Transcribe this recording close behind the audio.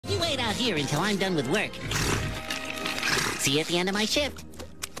wait out here until I'm done with work. See you at the end of my shift.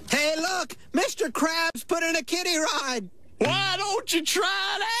 Hey, look! Mr. Krabs put in a kiddie ride! Why don't you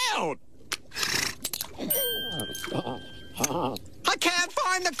try it out? I can't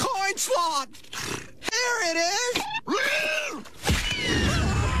find the coin slot! Here it is!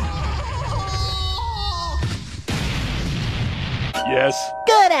 Yes.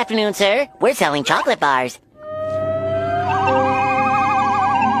 Good afternoon, sir. We're selling chocolate bars.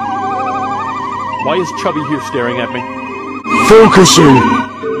 Why is Chubby here staring at me? Focusing!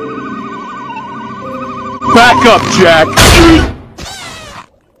 Back up, Jack!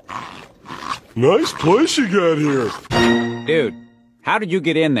 Nice place you got here. Dude, how did you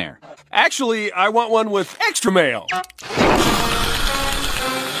get in there? Actually, I want one with extra mail.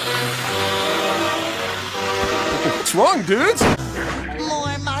 What's wrong, dudes?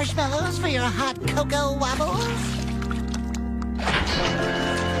 More marshmallows for your hot cocoa wobbles?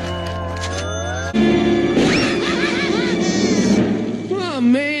 Oh,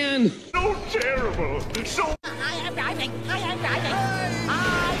 man. So terrible. So... I am driving. I'm driving.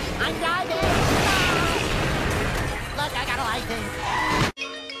 Look, I got a license.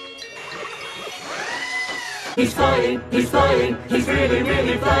 He's flying, he's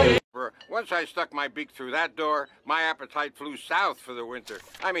really flying. Once I stuck my beak through that door, my appetite flew south for the winter.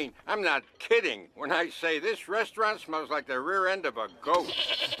 I mean, I'm not kidding when I say this restaurant smells like the rear end of a goat.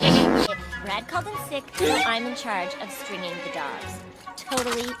 Brad called in sick, so I'm in charge of stringing the dogs.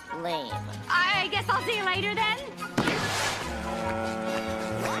 Totally lame. I guess I'll see you later then.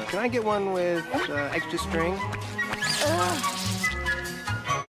 Can I get one with extra string? Ugh.